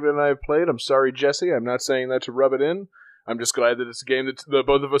think David and I have played. I'm sorry, Jesse. I'm not saying that to rub it in. I'm just glad that it's a game that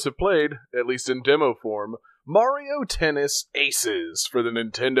both of us have played, at least in demo form. Mario Tennis Aces for the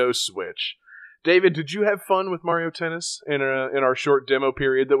Nintendo Switch. David, did you have fun with Mario Tennis in our short demo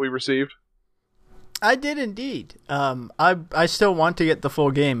period that we received? I did indeed. I still want to get the full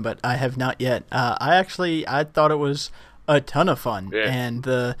game, but I have not yet. I thought it was a ton of fun, and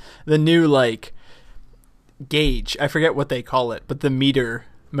the new like gauge, I forget what they call it, but the meter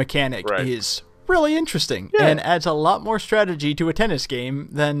mechanic is really interesting and adds a lot more strategy to a tennis game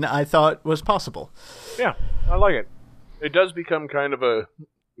than I thought was possible. Yeah, I like it. It does become kind of a,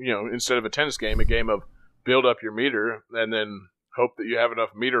 instead of a tennis game, a game of build up your meter and then hope that you have enough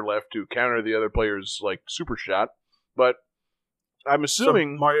meter left to counter the other player's like super shot. But I'm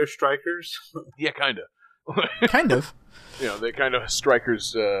assuming Mario Strikers. Yeah, kind of. Kind of. They kind of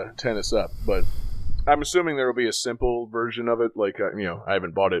strikers tennis up, but I'm assuming there will be a simple version of it. Like I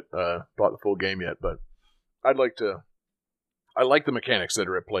haven't bought the full game yet, but I like the mechanics that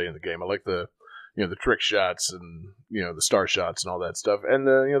are at play in the game. I like the the trick shots and the star shots and all that stuff, and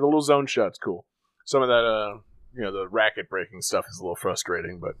the the little zone shots. Cool. Some of that the racket breaking stuff is a little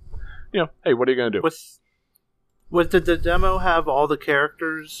frustrating, but hey, what are you gonna do? Did the demo have all the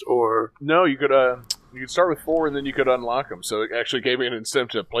characters, or no? You could start with 4 and then you could unlock them. So it actually gave me an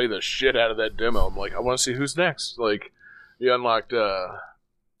incentive to play the shit out of that demo. I'm like, I want to see who's next. Like, you unlocked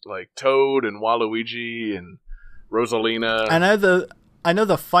like Toad and Waluigi and Rosalina. I know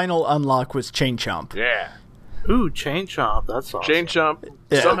the final unlock was Chain Chomp. Yeah. Ooh, Chain Chomp. That's awesome. Chain Chomp,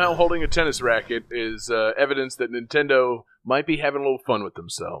 somehow holding a tennis racket, is evidence that Nintendo might be having a little fun with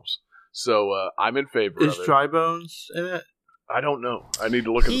themselves. So I'm in favor of it. Is Dry Bones in it? I don't know. I need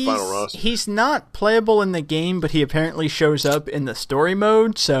to look at the final roster. He's not playable in the game, but he apparently shows up in the story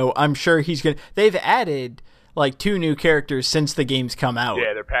mode, so I'm sure he's going to... They've added like 2 new characters since the game's come out.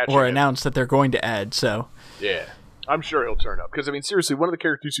 Yeah, they're patching or announced that they're going to add, so... Yeah, I'm sure he'll turn up. Because, I mean, seriously, one of the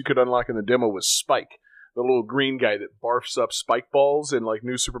characters you could unlock in the demo was Spike, the little green guy that barfs up spike balls in, like,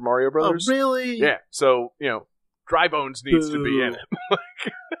 New Super Mario Brothers. Oh, really? Yeah, so, Dry Bones needs to be in it.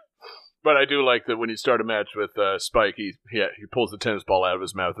 But I do like that when you start a match with Spike, he pulls the tennis ball out of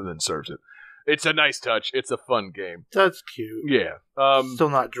his mouth and then serves it. It's a nice touch. It's a fun game. That's cute. Yeah. Still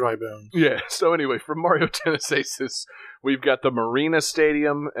not Dry Bones. Yeah. So anyway, from Mario Tennis Aces, we've got the Marina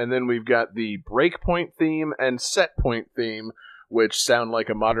Stadium, and then we've got the Breakpoint theme and Set Point theme, which sound like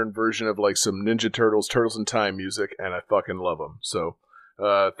a modern version of like some Ninja Turtles in Time music, and I fucking love them. So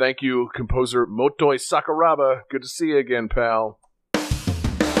thank you, composer Motoi Sakuraba. Good to see you again, pal.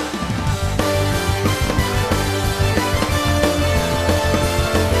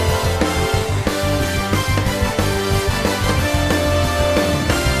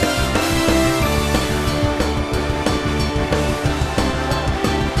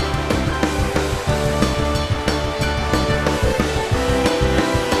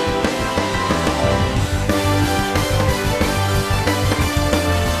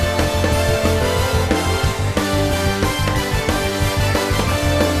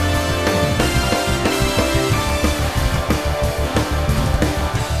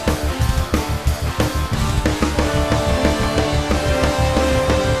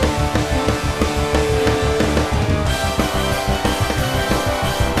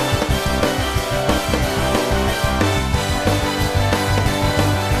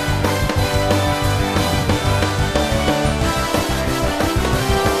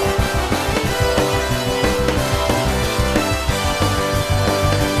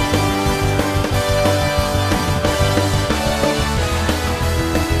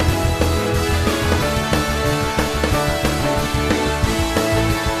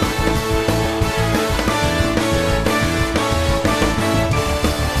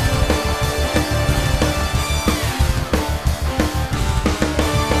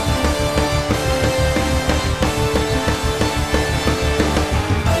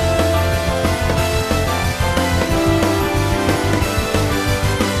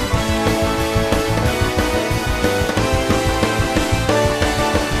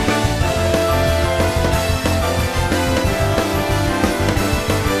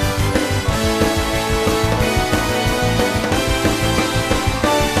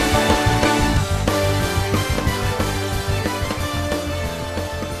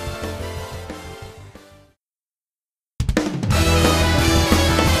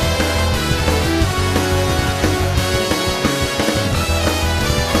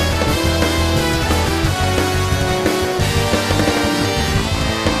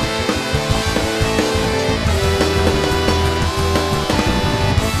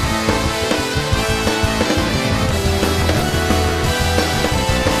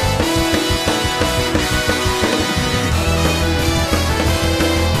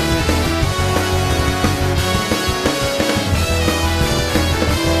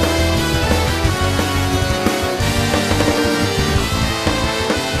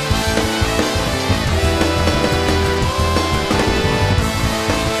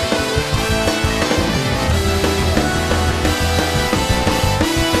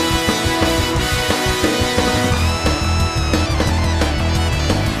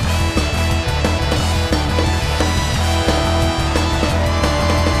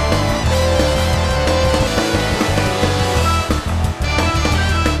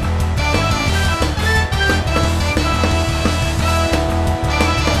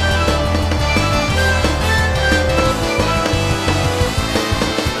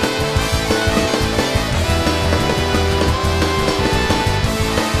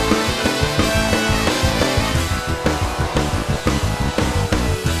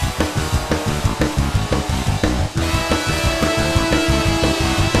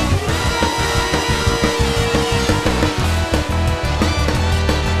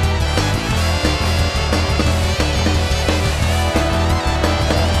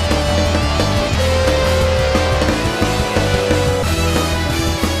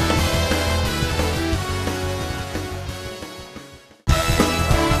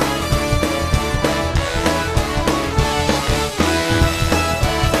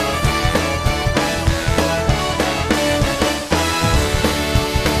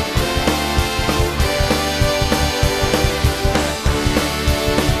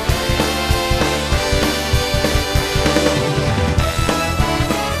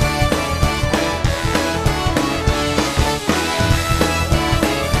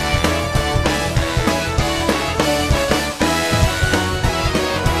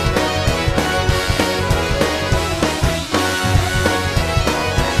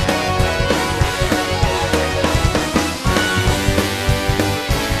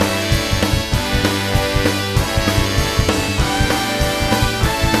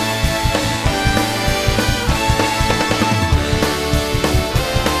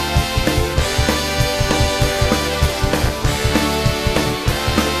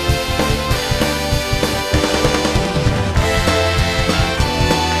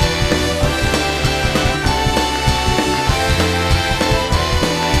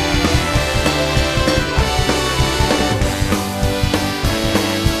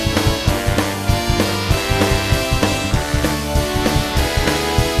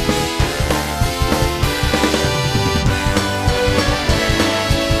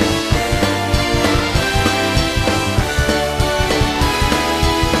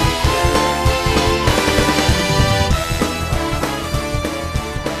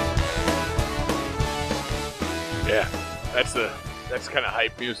 kind of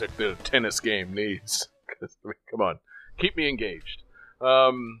hype music the tennis game needs. Come on, keep me engaged.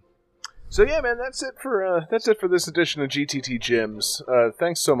 So yeah, man, that's it for this edition of GTT Gems.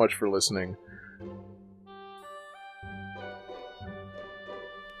 Thanks so much for listening.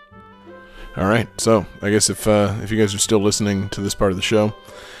 All right, so I guess if you guys are still listening to this part of the show,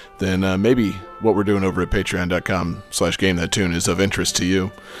 then maybe what we're doing over at patreon.com/GameThatTune is of interest to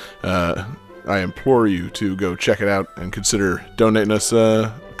you. I implore you to go check it out and consider donating us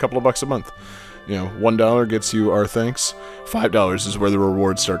a couple of bucks a month. You know, $1 gets you our thanks. $5 is where the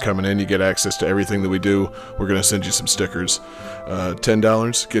rewards start coming in. You get access to everything that we do. We're going to send you some stickers.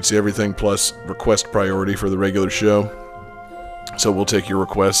 $10 gets you everything plus request priority for the regular show. So we'll take your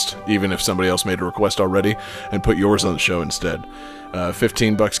request, even if somebody else made a request already, and put yours on the show instead.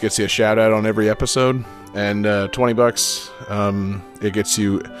 $15 gets you a shout out on every episode, and $20 it gets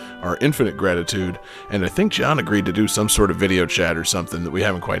you our infinite gratitude. And I think John agreed to do some sort of video chat or something that we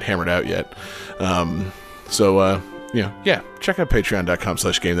haven't quite hammered out yet. Check out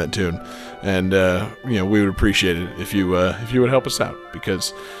patreon.com/GameThatTune, and we would appreciate it if you would help us out,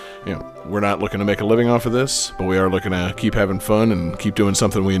 because we're not looking to make a living off of this, but we are looking to keep having fun and keep doing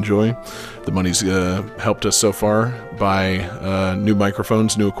something we enjoy. The money's helped us so far buy new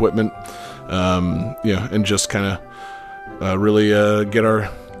microphones, new equipment, and just kind of really get our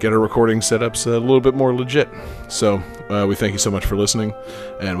recording setups a little bit more legit. So we thank you so much for listening,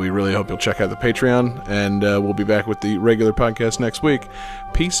 and we really hope you'll check out the Patreon, and we'll be back with the regular podcast next week.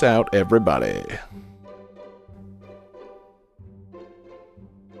 Peace out, everybody.